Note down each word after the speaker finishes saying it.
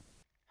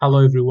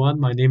Hello everyone,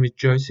 my name is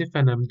Joseph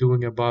and I'm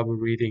doing a Bible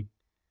reading.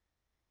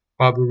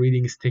 Bible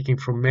reading is taken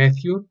from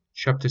Matthew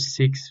chapter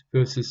 6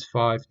 verses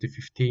 5 to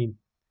 15.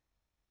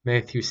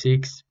 Matthew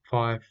 6,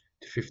 5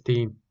 to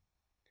 15.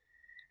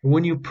 And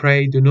when you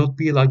pray, do not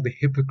be like the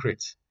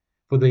hypocrites,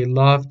 for they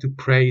love to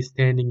pray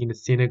standing in the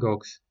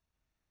synagogues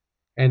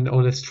and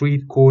on the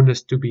street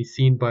corners to be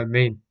seen by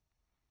men.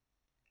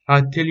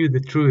 I tell you the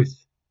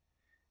truth,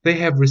 they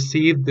have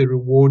received the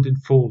reward in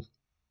full.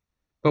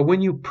 But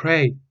when you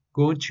pray,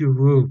 go into your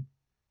room,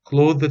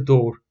 close the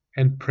door,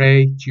 and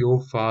pray to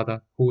your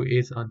Father who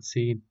is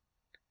unseen.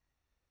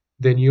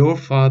 Then your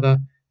Father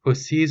who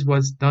sees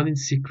what's done in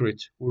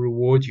secret will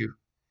reward you.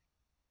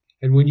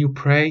 And when you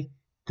pray,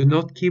 do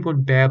not keep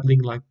on babbling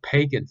like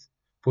pagans,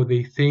 for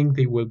they think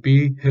they will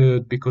be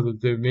heard because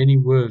of their many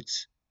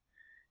words.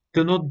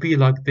 Do not be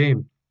like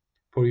them,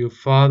 for your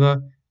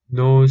Father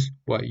knows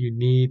what you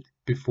need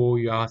before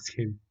you ask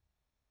Him.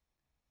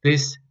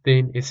 This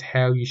then is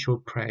how you shall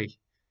pray.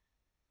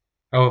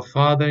 Our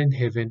Father in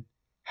heaven,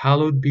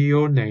 hallowed be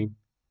your name.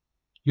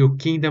 Your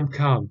kingdom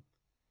come,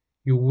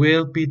 your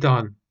will be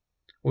done,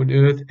 on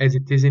earth as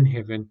it is in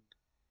heaven.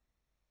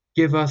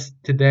 Give us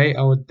today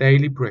our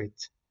daily bread.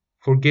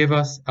 Forgive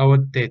us our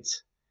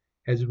debts,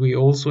 as we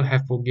also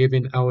have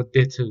forgiven our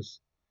debtors.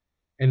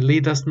 And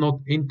lead us not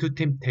into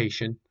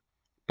temptation,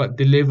 but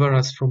deliver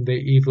us from the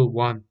evil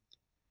one.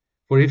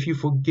 For if you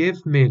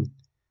forgive men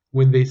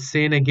when they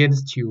sin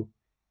against you,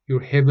 your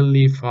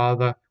heavenly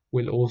Father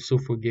will also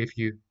forgive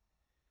you.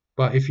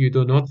 But if you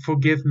do not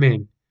forgive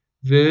men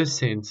their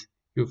sins,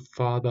 your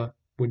Father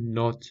will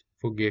not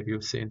forgive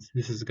your sins.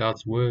 This is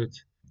God's word.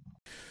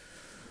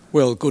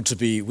 Well, good to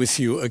be with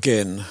you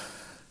again.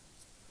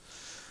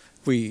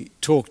 We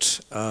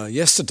talked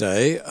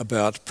yesterday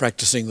about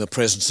practicing the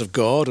presence of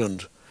God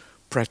and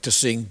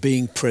practicing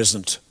being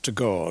present to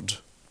God.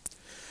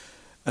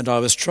 And I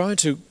was trying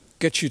to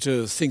get you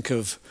to think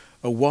of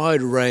a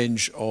wide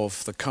range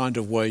of the kind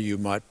of way you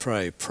might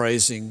pray: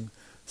 praising,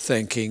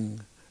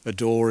 thanking,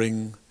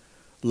 adoring,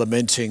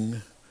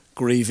 lamenting,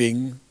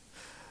 grieving,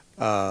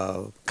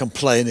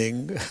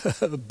 complaining,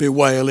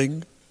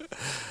 bewailing.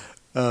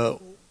 All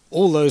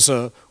those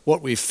are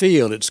what we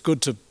feel. It's good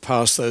to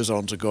pass those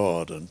on to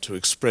God and to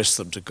express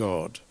them to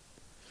God.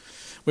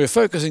 We're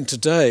focusing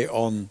today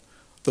on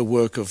the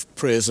work of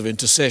prayers of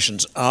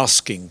intercessions,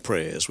 asking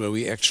prayers, where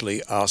we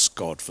actually ask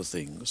God for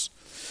things.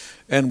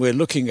 And we're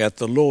looking at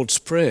the Lord's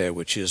Prayer,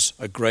 which is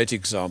a great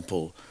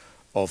example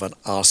of an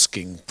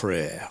asking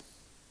prayer.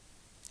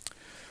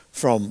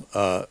 From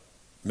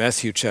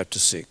Matthew chapter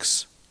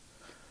 6.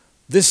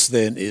 This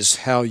then is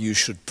how you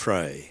should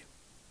pray.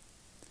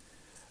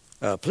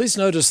 Please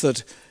notice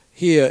that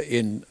here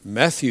in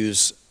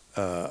Matthew's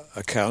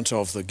account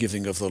of the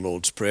giving of the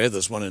Lord's Prayer,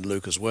 there's one in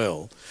Luke as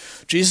well,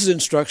 Jesus'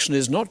 instruction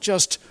is not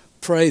just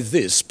pray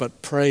this,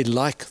 but pray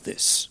like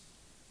this.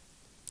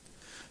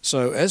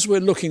 So as we're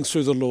looking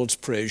through the Lord's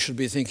Prayer, you should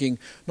be thinking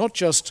not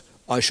just,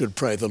 I should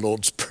pray the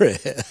Lord's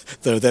Prayer,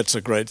 though that's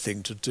a great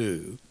thing to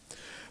do,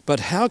 but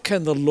how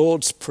can the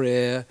Lord's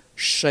Prayer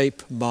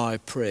shape my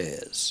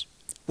prayers?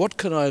 What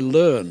can I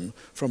learn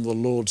from the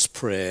Lord's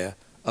Prayer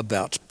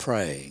about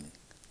praying?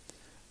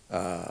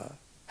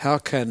 How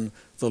can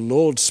the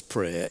Lord's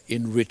Prayer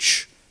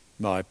enrich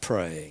my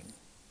praying?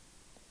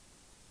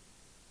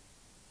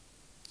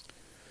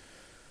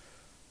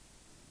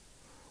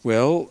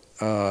 Well,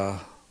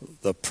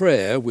 the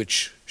prayer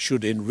which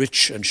should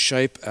enrich and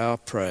shape our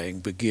praying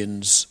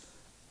begins,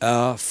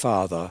 Our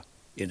Father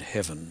in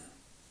heaven.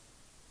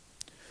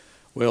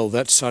 Well,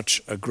 that's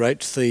such a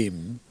great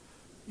theme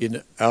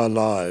in our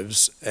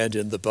lives and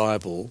in the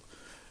Bible,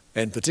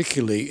 and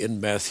particularly in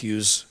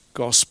Matthew's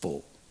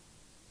Gospel.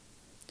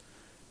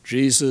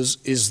 Jesus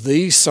is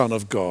the Son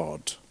of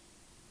God.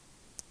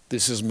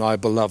 This is my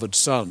beloved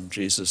Son,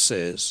 Jesus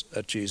says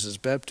at Jesus'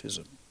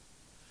 baptism.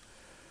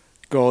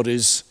 God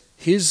is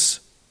his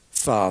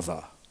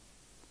Father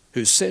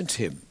who sent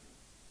him.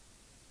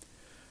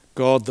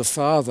 God the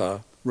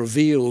Father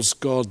reveals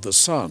God the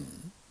Son,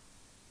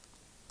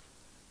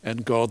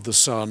 and God the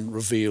Son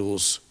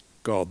reveals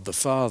God the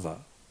Father.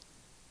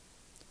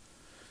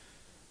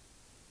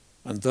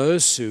 And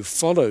those who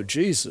follow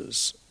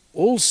Jesus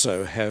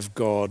also have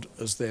God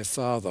as their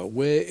Father.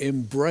 We're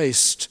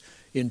embraced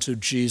into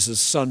Jesus'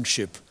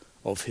 sonship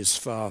of his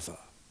Father.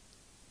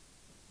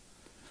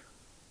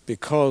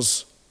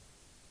 Because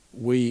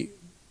we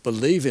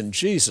believe in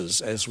Jesus,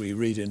 as we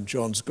read in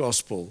John's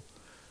Gospel,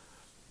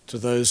 to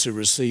those who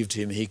received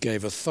him, he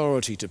gave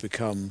authority to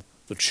become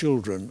the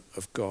children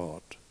of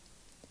God.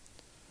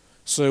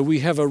 So we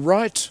have a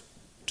right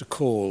to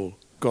call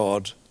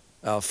God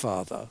our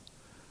Father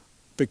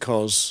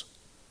because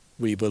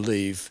we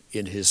believe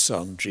in his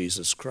Son,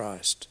 Jesus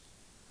Christ.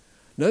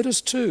 Notice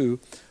too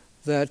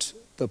that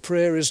the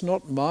prayer is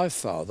not my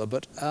Father,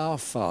 but our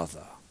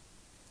Father.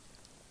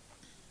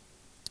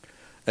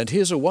 And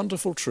here's a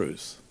wonderful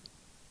truth.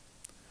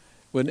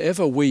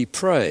 Whenever we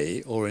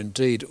pray, or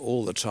indeed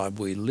all the time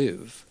we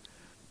live,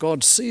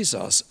 God sees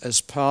us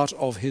as part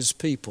of his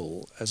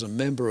people, as a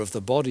member of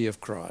the body of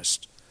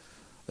Christ,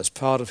 as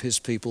part of his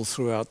people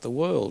throughout the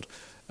world.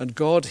 And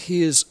God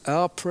hears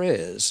our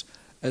prayers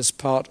as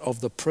part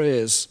of the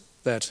prayers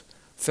that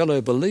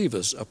fellow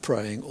believers are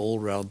praying all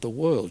around the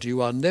world.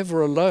 You are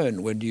never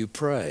alone when you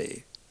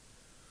pray,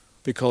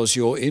 because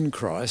you're in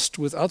Christ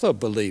with other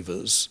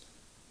believers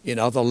in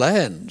other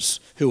lands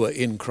who are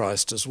in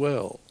Christ as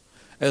well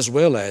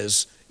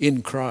as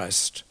in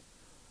Christ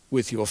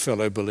with your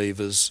fellow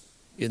believers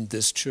in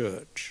this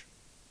church.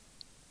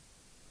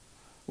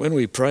 When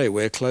we pray,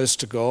 we're close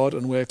to God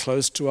and we're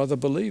close to other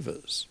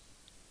believers.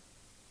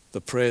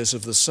 The prayers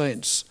of the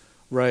saints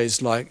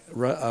rise like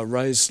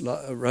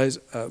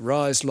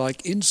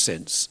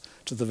incense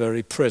to the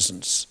very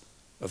presence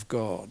of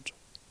God.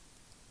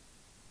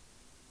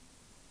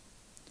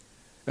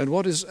 And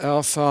what is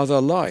our Father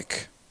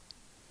like?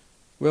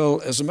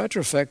 Well, as a matter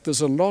of fact,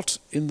 there's a lot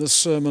in the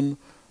Sermon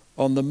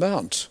on the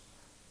Mount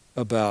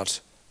about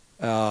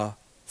our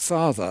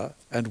Father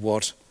and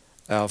what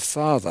our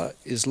Father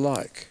is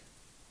like.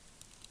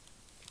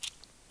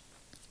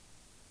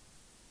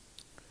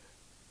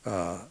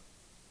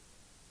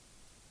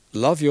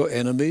 Love your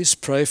enemies,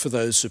 pray for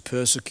those who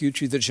persecute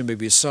you, that you may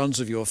be sons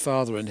of your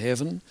Father in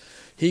heaven.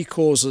 He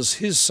causes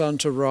his sun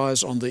to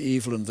rise on the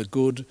evil and the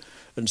good,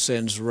 and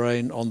sends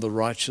rain on the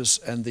righteous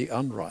and the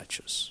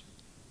unrighteous.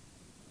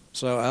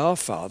 So our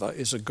Father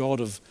is a God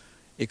of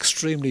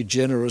extremely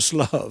generous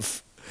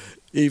love,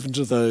 even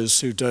to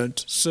those who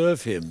don't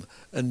serve him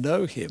and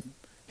know him.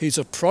 He's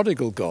a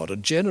prodigal God, a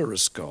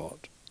generous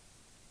God.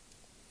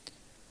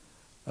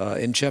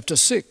 In chapter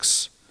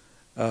 6,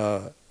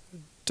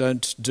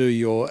 don't do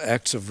your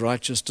acts of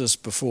righteousness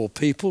before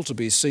people to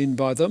be seen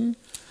by them.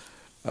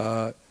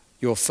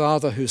 Your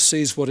Father who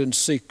sees what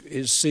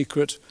is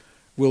secret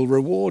will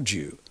reward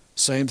you.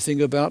 Same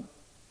thing about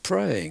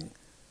praying.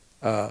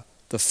 The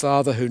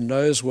Father who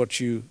knows what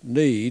you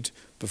need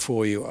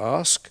before you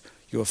ask,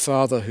 your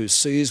Father who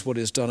sees what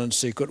is done in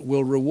secret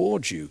will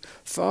reward you.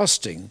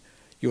 Fasting,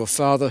 your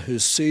Father who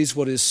sees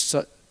what is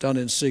done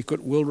in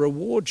secret will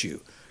reward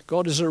you.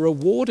 God is a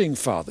rewarding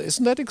Father.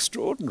 Isn't that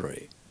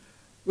extraordinary?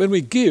 When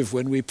we give,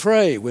 when we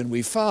pray, when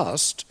we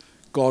fast,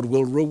 God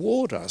will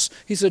reward us.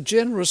 He's a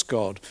generous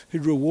God who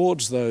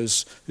rewards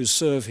those who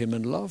serve him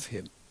and love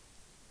him.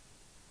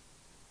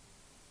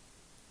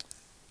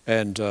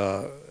 And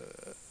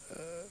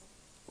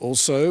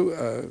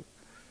also,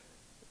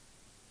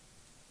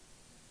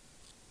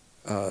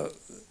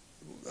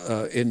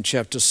 in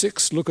chapter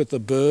 6, look at the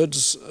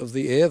birds of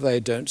the air. They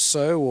don't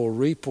sow or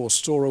reap or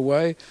store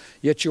away,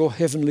 yet your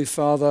heavenly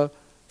Father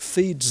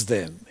feeds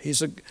them.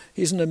 He's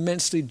an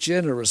immensely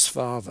generous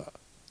Father.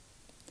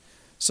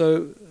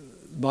 So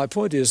my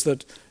point is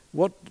that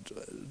what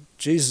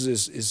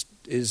Jesus is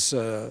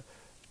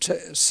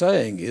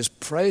saying is,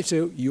 pray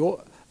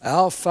to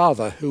our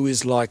Father who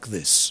is like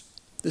this.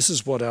 This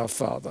is what our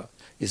Father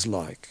is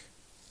like.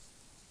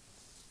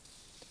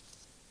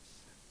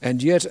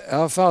 And yet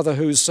our Father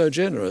who is so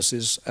generous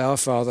is our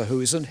Father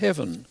who is in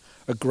heaven,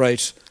 a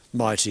great,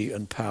 mighty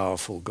and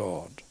powerful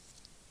God.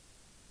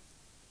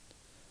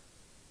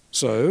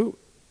 So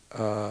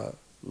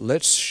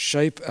let's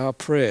shape our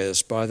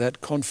prayers by that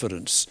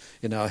confidence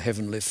in our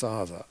Heavenly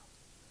Father.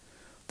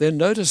 Then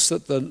notice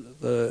that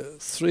the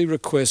three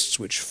requests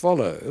which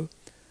follow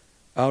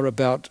are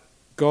about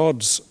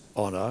God's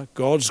honour,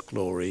 God's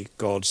glory,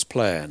 God's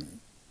plan.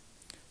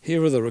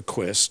 Here are the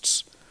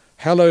requests.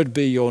 Hallowed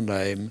be your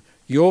name,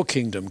 your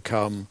kingdom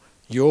come,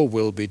 your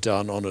will be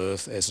done on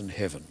earth as in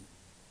heaven.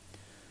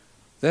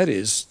 That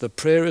is, the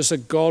prayer is a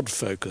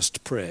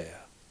God-focused prayer.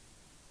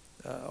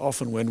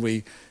 Often when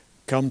we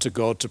come to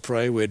God to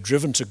pray, we're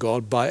driven to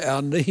God by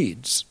our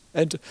needs.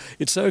 And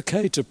it's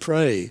okay to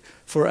pray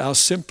for our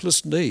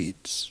simplest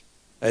needs,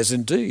 as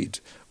indeed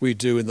we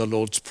do in the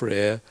Lord's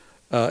Prayer,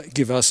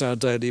 give us our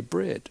daily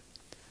bread.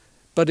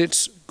 But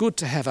it's good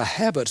to have a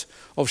habit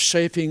of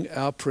shaping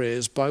our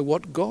prayers by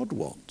what God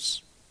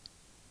wants.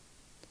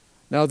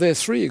 Now, there are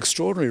three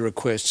extraordinary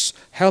requests.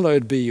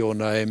 Hallowed be your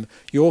name,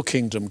 your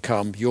kingdom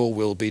come, your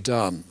will be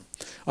done.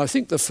 I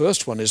think the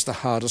first one is the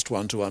hardest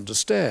one to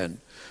understand,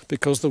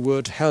 because the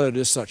word hallowed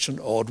is such an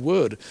odd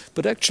word.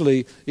 But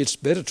actually, it's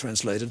better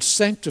translated,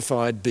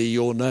 sanctified be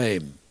your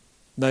name.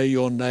 May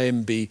your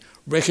name be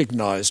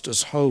recognized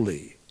as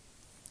holy.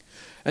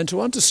 And to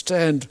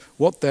understand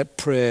what that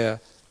prayer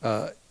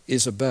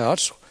is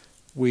about,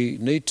 we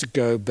need to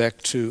go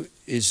back to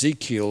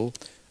Ezekiel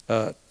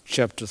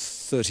chapter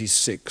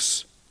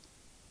 36.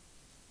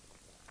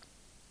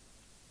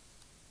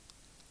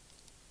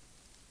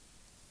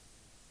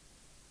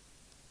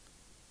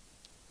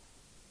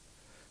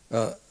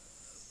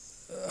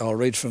 I'll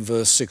read from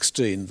verse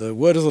 16. The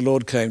word of the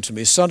Lord came to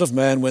me, Son of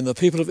man, when the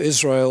people of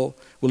Israel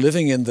were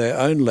living in their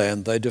own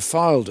land, they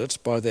defiled it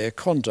by their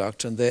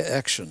conduct and their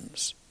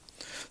actions.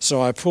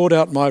 So I poured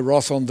out my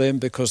wrath on them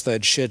because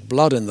they'd shed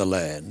blood in the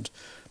land,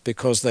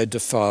 because they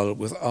defiled it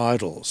with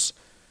idols.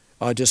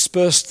 I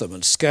dispersed them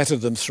and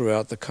scattered them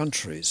throughout the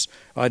countries.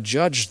 I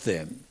judged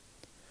them.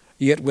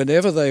 Yet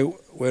wherever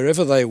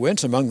they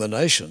went among the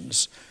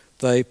nations,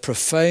 They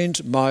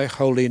profaned my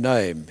holy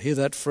name. Hear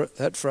that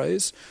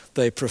phrase?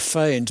 They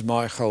profaned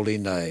my holy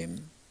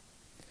name.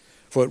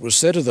 For it was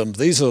said of them,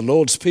 these are the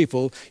Lord's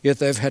people, yet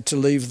they've had to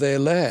leave their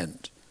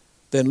land.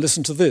 Then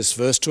listen to this,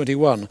 verse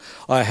 21.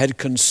 I had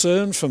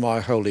concern for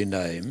my holy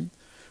name,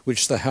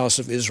 which the house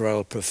of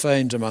Israel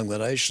profaned among the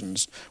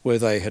nations where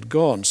they had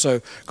gone.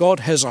 So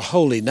God has a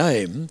holy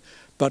name,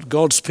 but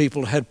God's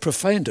people had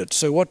profaned it.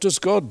 So what does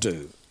God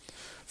do?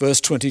 Verse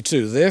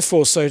 22,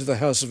 therefore say to the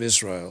house of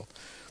Israel,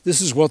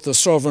 this is what the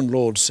sovereign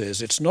Lord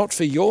says. It's not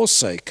for your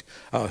sake,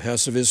 O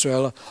house of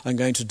Israel, I'm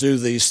going to do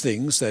these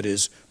things, that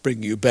is,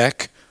 bring you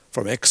back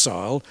from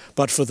exile,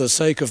 but for the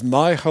sake of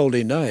my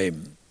holy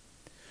name,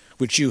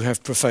 which you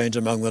have profaned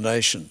among the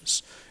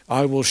nations.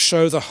 I will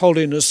show the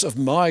holiness of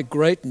my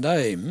great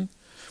name,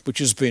 which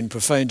has been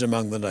profaned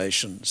among the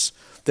nations.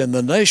 Then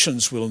the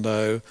nations will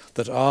know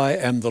that I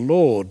am the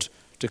Lord,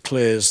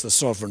 declares the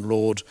sovereign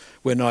Lord,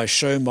 when I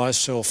show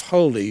myself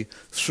holy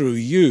through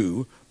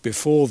you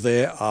before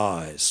their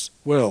eyes.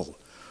 Well,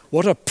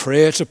 what a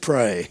prayer to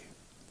pray.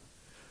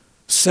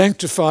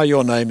 Sanctify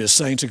your name is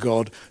saying to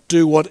God,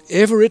 do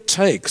whatever it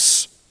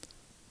takes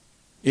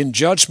in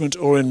judgment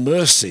or in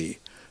mercy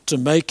to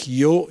make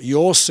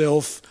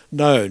yourself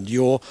known,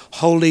 your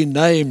holy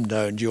name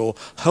known, your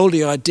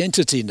holy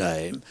identity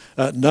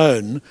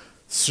known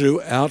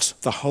throughout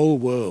the whole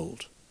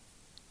world.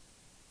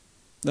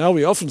 Now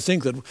we often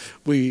think that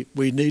we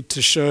need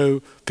to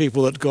show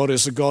people that God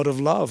is a God of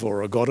love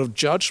or a God of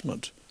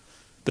judgment.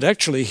 But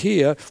actually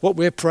here, what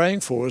we're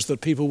praying for is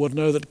that people would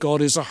know that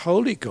God is a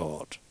holy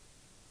God,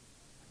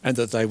 and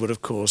that they would,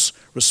 of course,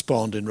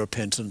 respond in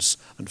repentance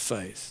and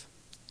faith.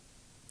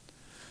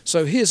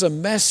 So here's a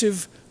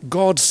massive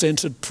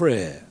God-centered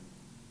prayer.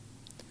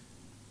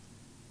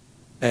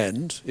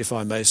 And, if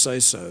I may say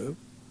so,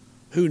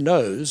 who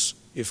knows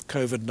if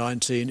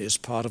COVID-19 is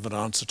part of an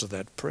answer to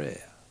that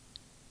prayer?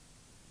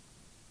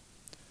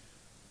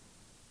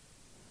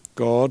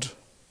 God,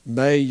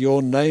 may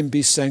your name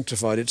be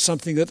sanctified. It's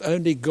something that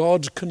only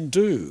God can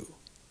do.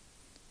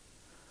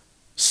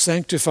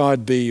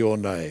 Sanctified be your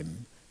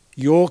name.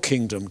 Your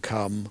kingdom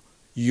come.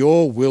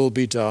 Your will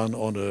be done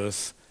on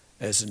earth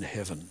as in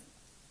heaven.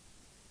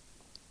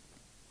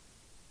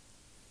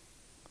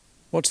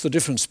 What's the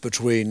difference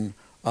between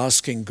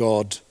asking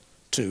God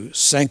to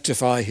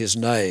sanctify his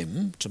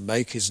name, to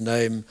make his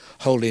name,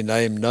 holy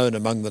name, known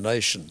among the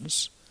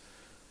nations,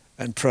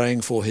 and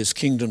praying for his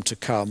kingdom to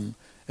come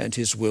and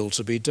his will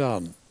to be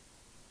done?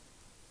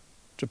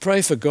 To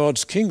pray for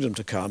God's kingdom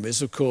to come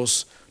is, of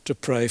course, to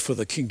pray for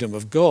the kingdom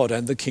of God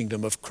and the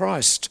kingdom of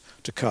Christ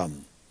to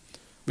come.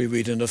 We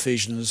read in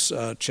Ephesians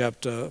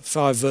chapter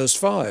 5, verse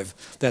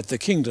 5, that the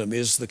kingdom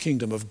is the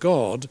kingdom of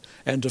God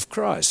and of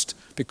Christ,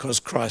 because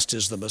Christ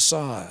is the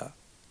Messiah.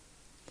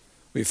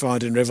 We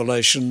find in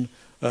Revelation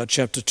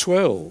chapter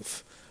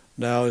 12,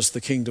 now is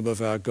the kingdom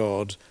of our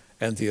God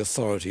and the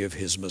authority of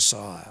his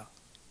Messiah.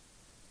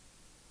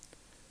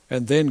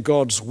 And then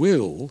God's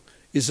will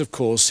is, of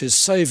course, his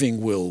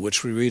saving will,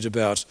 which we read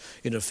about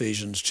in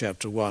Ephesians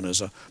chapter 1 as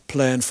a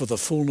plan for the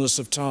fullness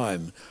of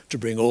time to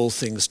bring all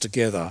things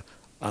together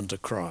under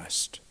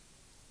Christ.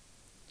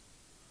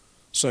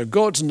 So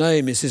God's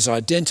name is his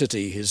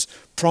identity, his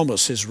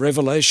promise, his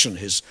revelation,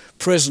 his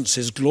presence,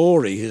 his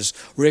glory, his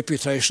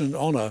reputation and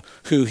honor,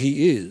 who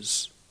he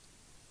is.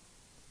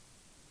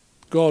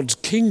 God's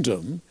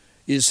kingdom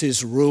is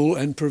his rule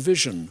and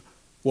provision,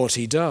 what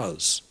he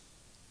does.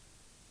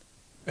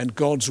 And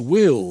God's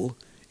will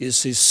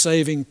is his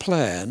saving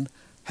plan,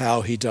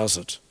 how he does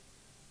it.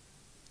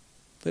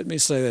 Let me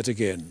say that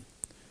again.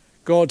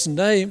 God's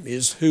name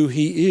is who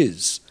he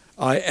is.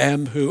 I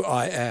am who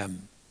I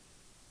am.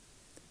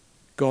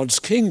 God's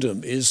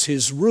kingdom is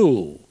his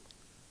rule,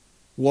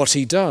 what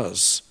he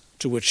does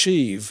to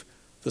achieve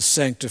the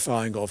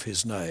sanctifying of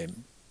his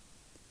name.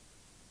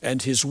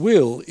 And his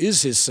will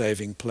is his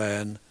saving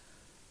plan,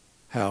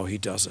 how he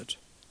does it.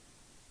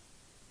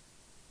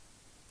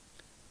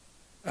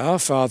 Our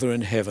Father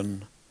in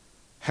heaven,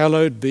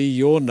 hallowed be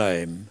your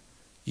name,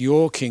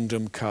 your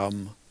kingdom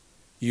come,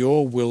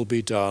 your will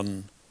be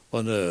done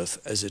on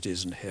earth as it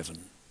is in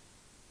heaven.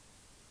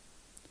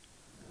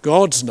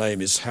 God's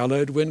name is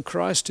hallowed when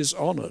Christ is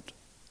honored.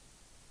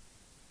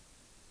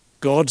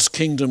 God's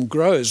kingdom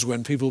grows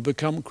when people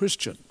become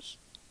Christians.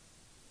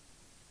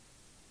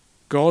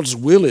 God's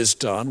will is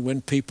done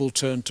when people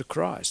turn to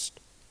Christ.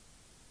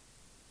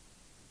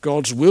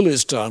 God's will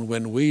is done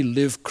when we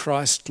live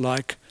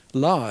Christ-like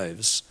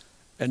lives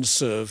and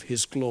serve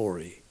his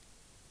glory.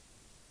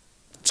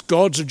 It's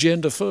God's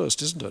agenda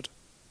first, isn't it?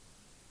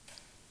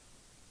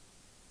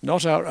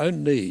 Not our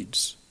own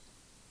needs,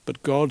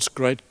 but God's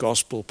great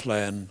gospel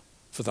plan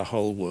for the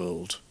whole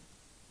world.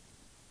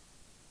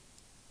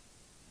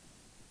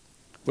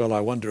 Well, I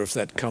wonder if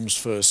that comes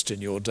first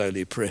in your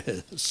daily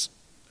prayers.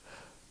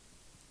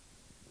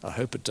 I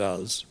hope it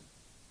does,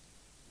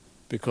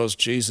 because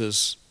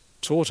Jesus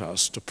taught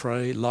us to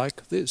pray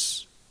like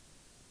this: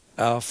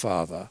 Our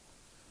Father,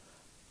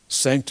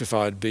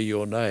 sanctified be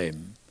your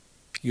name,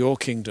 your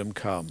kingdom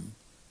come,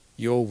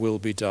 your will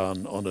be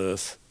done on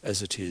earth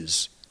as it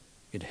is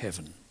in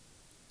heaven.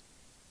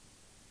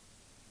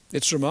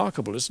 It's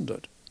remarkable, isn't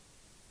it?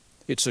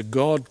 It's a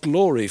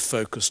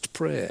God-glory-focused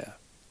prayer.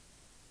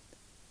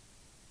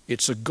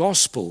 It's a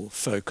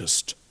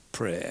gospel-focused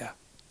prayer.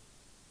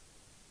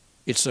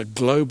 It's a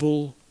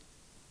global,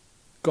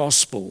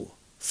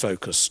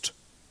 gospel-focused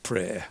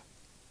prayer.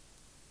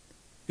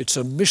 It's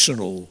a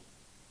missional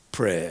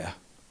prayer.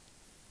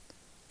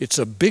 It's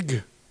a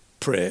big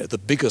prayer, the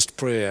biggest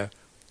prayer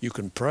you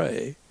can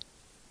pray.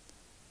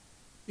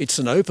 It's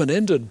an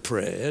open-ended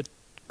prayer.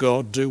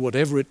 God, do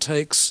whatever it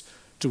takes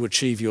to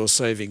achieve your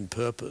saving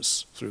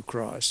purpose through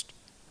Christ.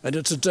 And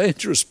it's a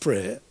dangerous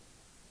prayer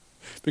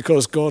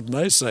because God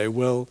may say,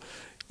 well,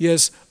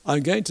 yes,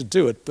 I'm going to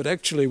do it, but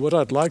actually what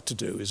I'd like to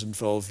do is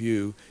involve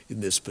you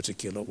in this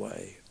particular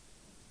way.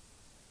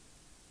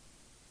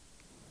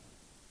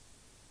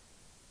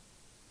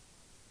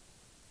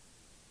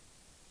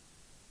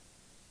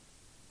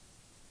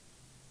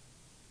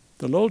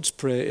 The Lord's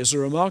Prayer is a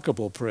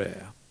remarkable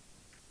prayer.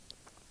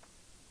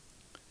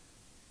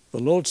 The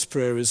Lord's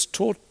Prayer is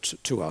taught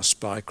to us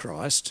by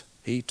Christ.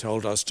 He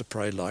told us to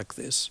pray like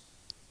this.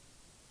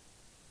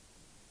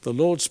 The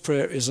Lord's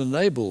Prayer is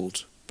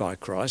enabled by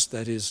Christ,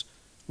 that is,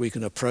 we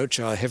can approach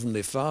our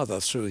Heavenly Father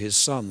through his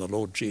Son, the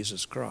Lord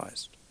Jesus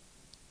Christ.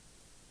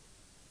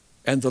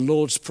 And the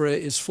Lord's Prayer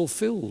is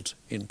fulfilled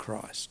in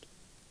Christ.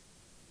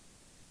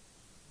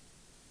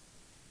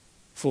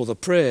 For the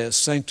prayer,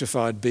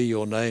 sanctified be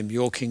your name,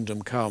 your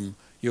kingdom come,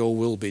 your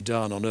will be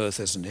done on earth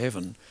as in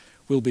heaven,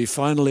 will be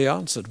finally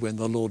answered when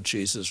the Lord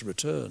Jesus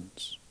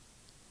returns.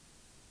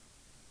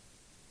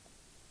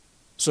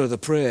 So the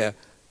prayer,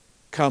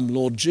 come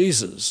Lord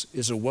Jesus,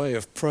 is a way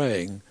of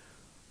praying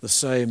the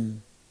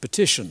same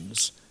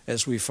petitions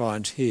as we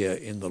find here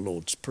in the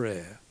Lord's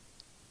Prayer.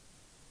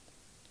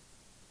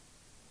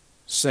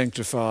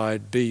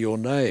 Sanctified be your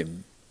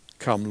name,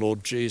 come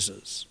Lord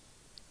Jesus.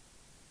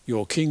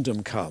 Your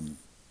kingdom come,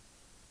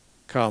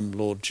 come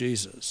Lord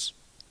Jesus.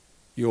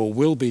 Your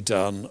will be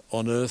done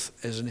on earth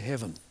as in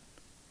heaven.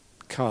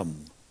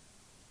 Come,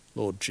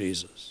 Lord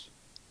Jesus.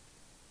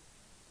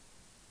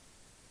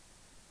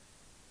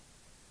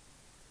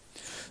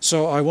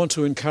 So I want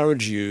to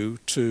encourage you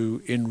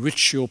to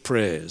enrich your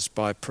prayers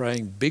by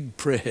praying big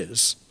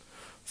prayers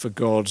for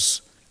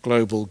God's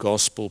global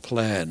gospel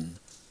plan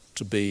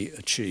to be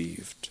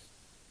achieved.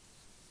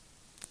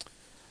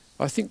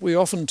 I think we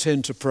often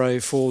tend to pray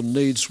for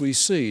needs we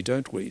see,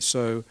 don't we?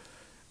 So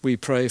we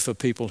pray for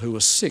people who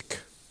are sick.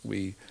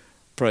 We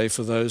pray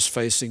for those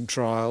facing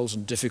trials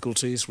and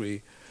difficulties.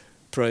 We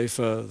pray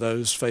for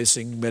those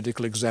facing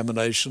medical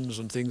examinations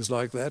and things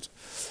like that.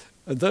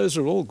 And those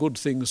are all good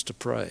things to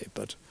pray.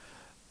 But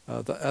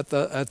at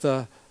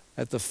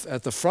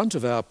the front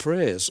of our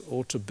prayers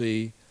ought to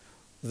be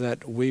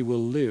that we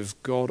will live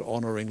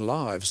God-honouring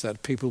lives,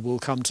 that people will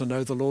come to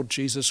know the Lord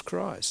Jesus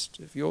Christ.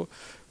 If you're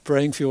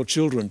praying for your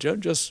children, don't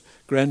just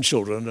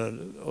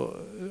grandchildren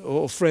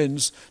or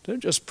friends,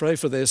 don't just pray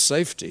for their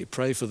safety,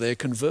 pray for their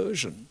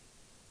conversion.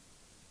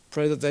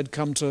 Pray that they'd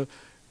come to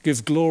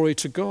give glory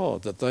to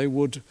God, that they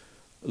would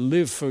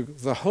live for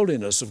the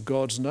holiness of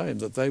God's name,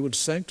 that they would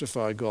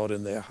sanctify God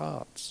in their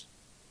hearts.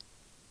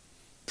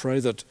 Pray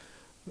that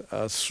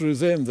through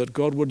them that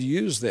God would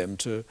use them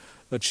to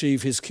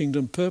achieve his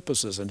kingdom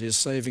purposes and his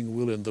saving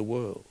will in the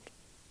world.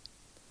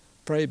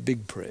 Pray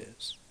big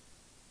prayers.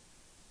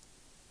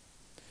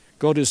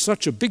 God is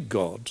such a big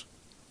God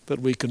that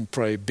we can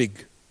pray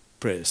big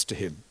prayers to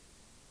him.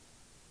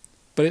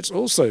 But it's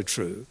also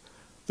true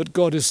that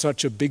God is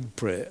such a big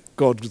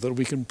God that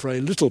we can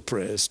pray little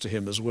prayers to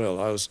him as well.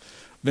 I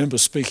remember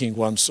speaking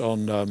once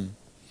on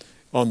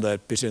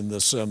that bit in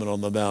the Sermon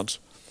on the Mount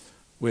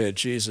where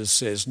Jesus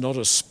says, not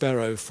a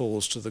sparrow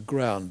falls to the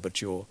ground,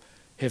 but your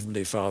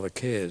Heavenly Father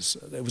cares.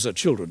 It was a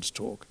children's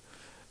talk.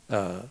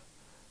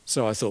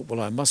 So I thought,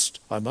 well, I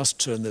must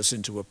turn this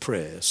into a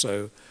prayer.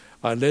 So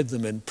I led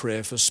them in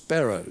prayer for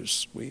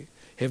sparrows.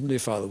 Heavenly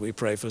Father, we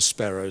pray for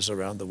sparrows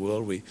around the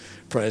world. We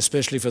pray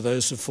especially for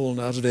those who have fallen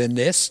out of their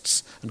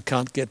nests and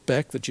can't get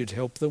back, that you'd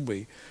help them.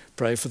 We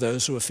pray for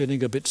those who are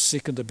feeling a bit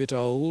sick and a bit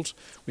old.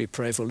 We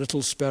pray for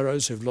little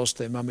sparrows who've lost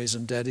their mummies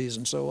and daddies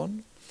and so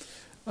on.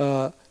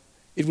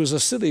 It was a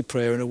silly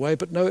prayer in a way,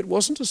 but no, it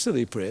wasn't a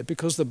silly prayer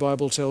because the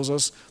Bible tells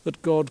us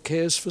that God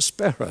cares for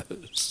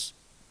sparrows.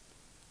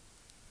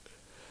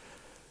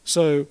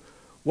 So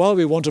while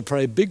we want to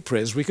pray big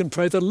prayers, we can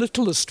pray the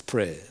littlest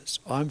prayers.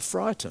 I'm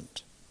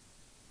frightened.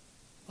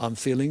 I'm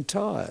feeling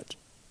tired.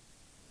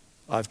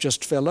 I've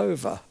just fell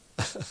over.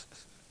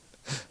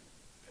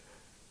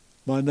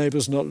 My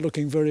neighbour's not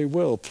looking very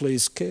well.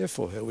 Please care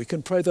for her. We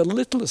can pray the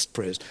littlest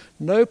prayers.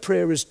 No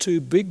prayer is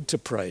too big to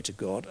pray to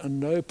God, and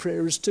no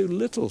prayer is too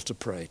little to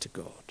pray to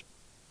God.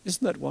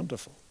 Isn't that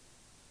wonderful?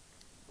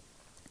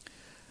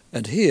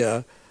 And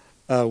here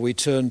we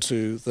turn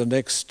to the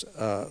next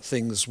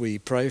things we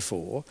pray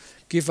for.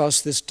 Give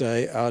us this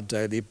day our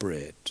daily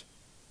bread.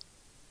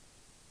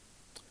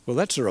 Well,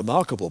 that's a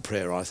remarkable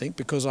prayer, I think,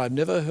 because I've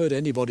never heard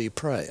anybody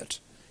pray it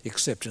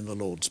except in the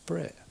Lord's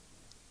Prayer.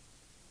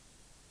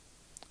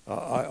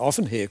 I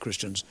often hear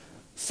Christians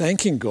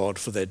thanking God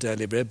for their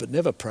daily bread, but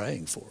never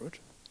praying for it.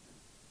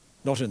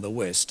 Not in the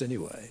West,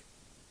 anyway.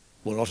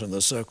 Well, not in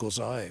the circles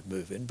I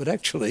move in. But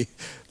actually,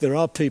 there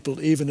are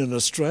people even in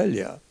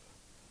Australia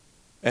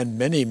and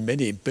many,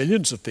 many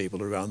billions of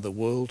people around the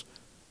world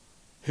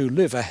who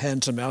live a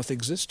hand-to-mouth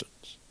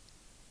existence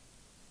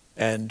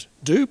and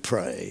do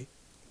pray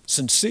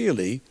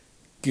sincerely,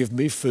 give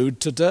me food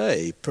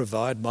today,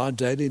 provide my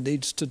daily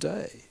needs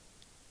today.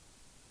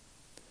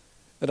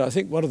 And I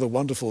think one of the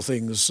wonderful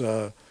things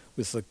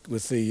with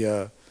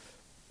the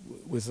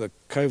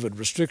COVID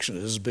restriction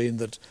has been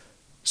that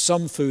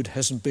some food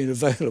hasn't been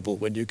available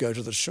when you go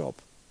to the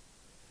shop.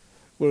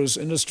 Whereas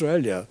in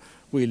Australia,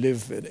 we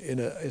live in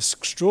an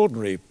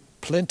extraordinary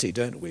plenty,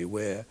 don't we,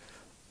 where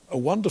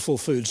wonderful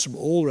foods from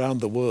all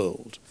around the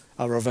world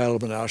are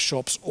available in our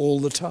shops all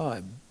the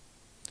time.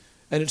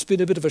 And it's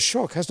been a bit of a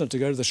shock, hasn't it, to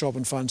go to the shop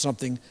and find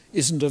something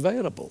isn't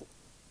available.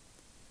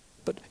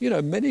 But,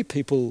 many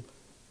people,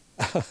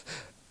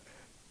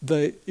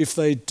 if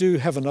they do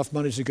have enough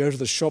money to go to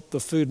the shop, the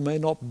food may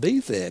not be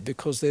there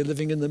because they're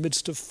living in the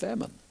midst of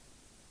famine.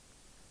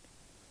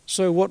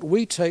 So what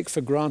we take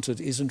for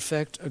granted is in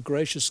fact a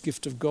gracious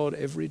gift of God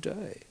every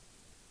day.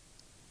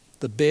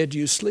 The bed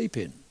you sleep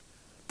in,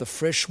 the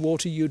fresh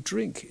water you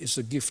drink is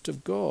a gift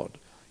of God.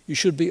 You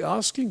should be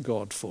asking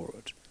God for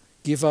it.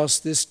 Give us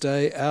this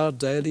day our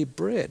daily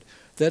bread.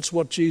 That's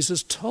what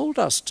Jesus told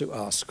us to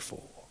ask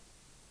for.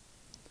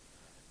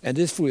 And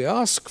if we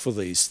ask for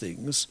these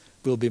things,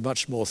 we'll be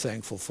much more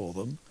thankful for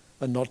them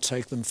and not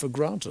take them for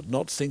granted,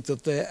 not think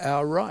that they're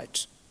our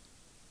right.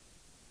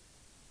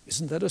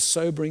 Isn't that a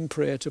sobering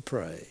prayer to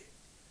pray?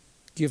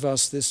 Give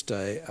us this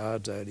day our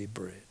daily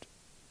bread.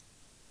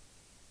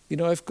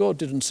 If God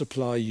didn't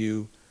supply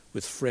you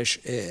with fresh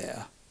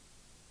air,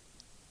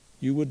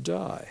 you would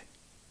die.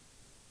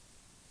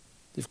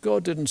 If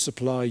God didn't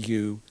supply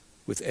you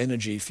with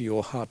energy for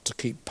your heart to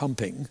keep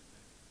pumping,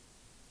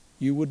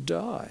 you would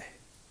die.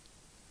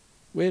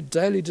 We're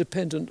daily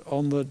dependent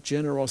on the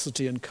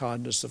generosity and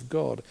kindness of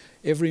God.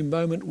 Every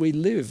moment we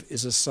live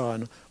is a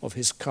sign of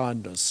his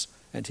kindness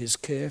and his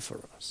care for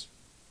us.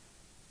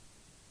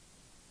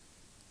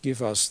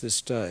 Give us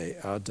this day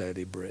our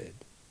daily bread.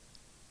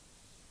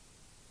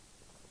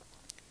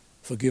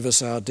 Forgive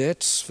us our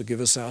debts,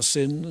 forgive us our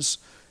sins,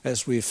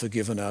 as we've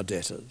forgiven our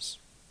debtors.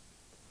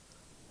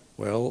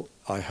 Well,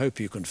 I hope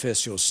you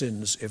confess your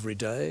sins every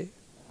day.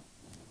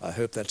 I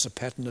hope that's a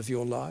pattern of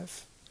your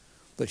life,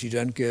 that you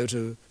don't go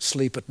to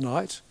sleep at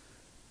night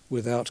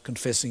without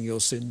confessing your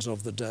sins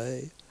of the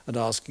day and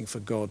asking for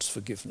God's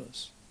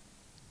forgiveness.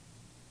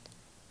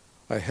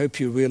 I hope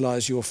you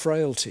realize your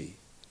frailty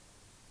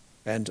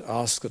and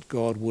ask that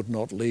God would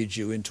not lead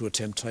you into a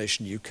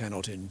temptation you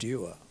cannot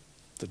endure,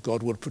 that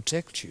God would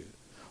protect you.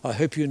 I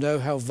hope you know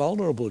how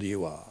vulnerable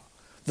you are.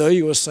 Though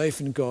you are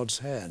safe in God's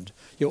hand,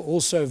 you're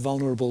also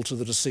vulnerable to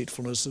the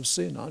deceitfulness of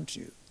sin, aren't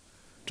you?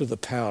 To the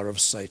power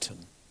of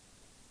Satan.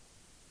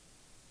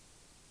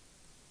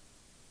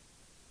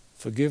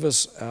 Forgive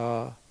us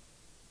our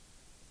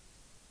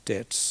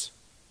debts,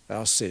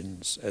 our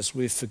sins, as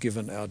we've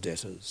forgiven our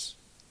debtors.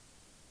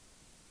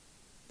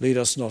 Lead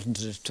us not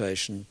into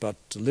temptation, but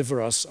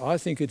deliver us, I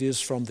think it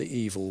is, from the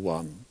evil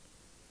one.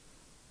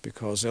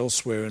 Because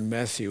elsewhere in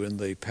Matthew, in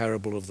the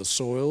parable of the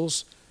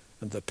soils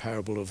and the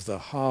parable of the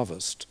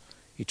harvest,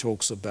 he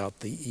talks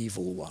about the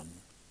evil one.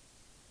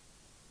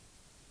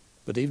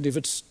 But even if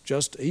it's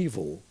just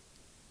evil,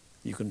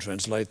 you can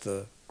translate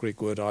the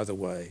Greek word either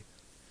way.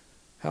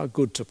 How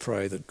good to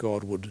pray that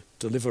God would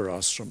deliver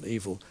us from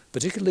evil,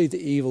 particularly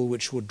the evil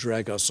which would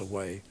drag us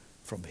away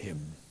from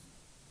him.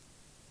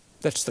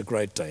 That's the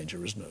great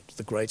danger, isn't it?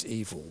 The great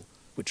evil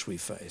which we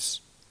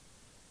face.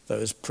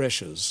 Those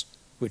pressures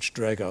which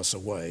drag us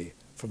away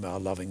from our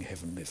loving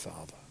Heavenly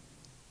Father.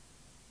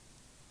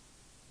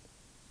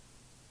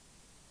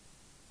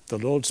 The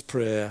Lord's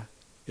Prayer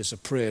is a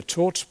prayer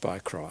taught by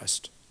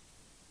Christ.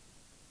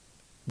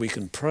 We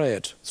can pray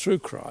it through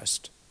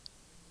Christ,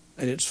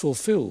 and it's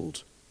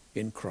fulfilled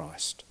in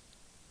Christ.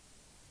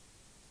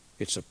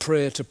 It's a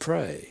prayer to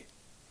pray,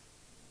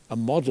 a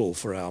model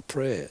for our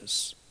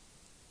prayers,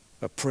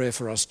 a prayer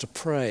for us to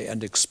pray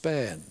and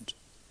expand,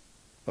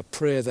 a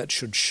prayer that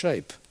should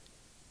shape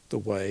the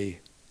way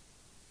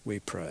we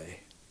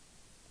pray.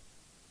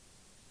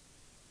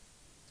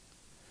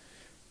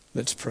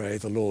 Let's pray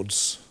the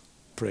Lord's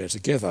Prayer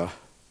together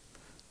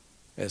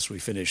as we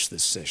finish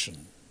this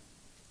session.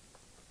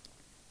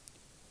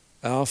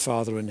 Our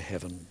Father in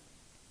heaven,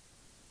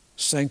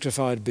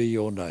 sanctified be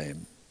your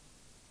name.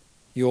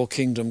 Your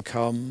kingdom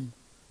come,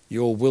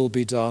 your will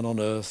be done on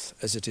earth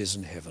as it is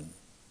in heaven.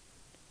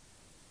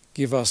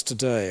 Give us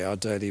today our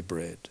daily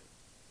bread.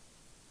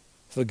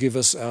 Forgive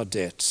us our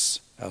debts,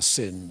 our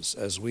sins,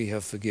 as we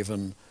have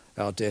forgiven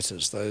our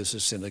debtors, those who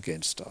sin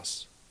against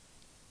us.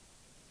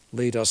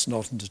 Lead us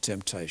not into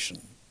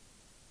temptation,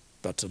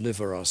 but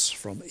deliver us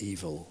from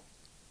evil,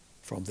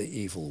 from the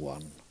evil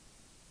one.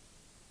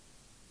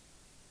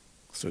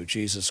 Through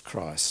Jesus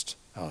Christ,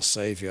 our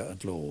Saviour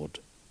and Lord.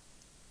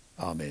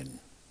 Amen.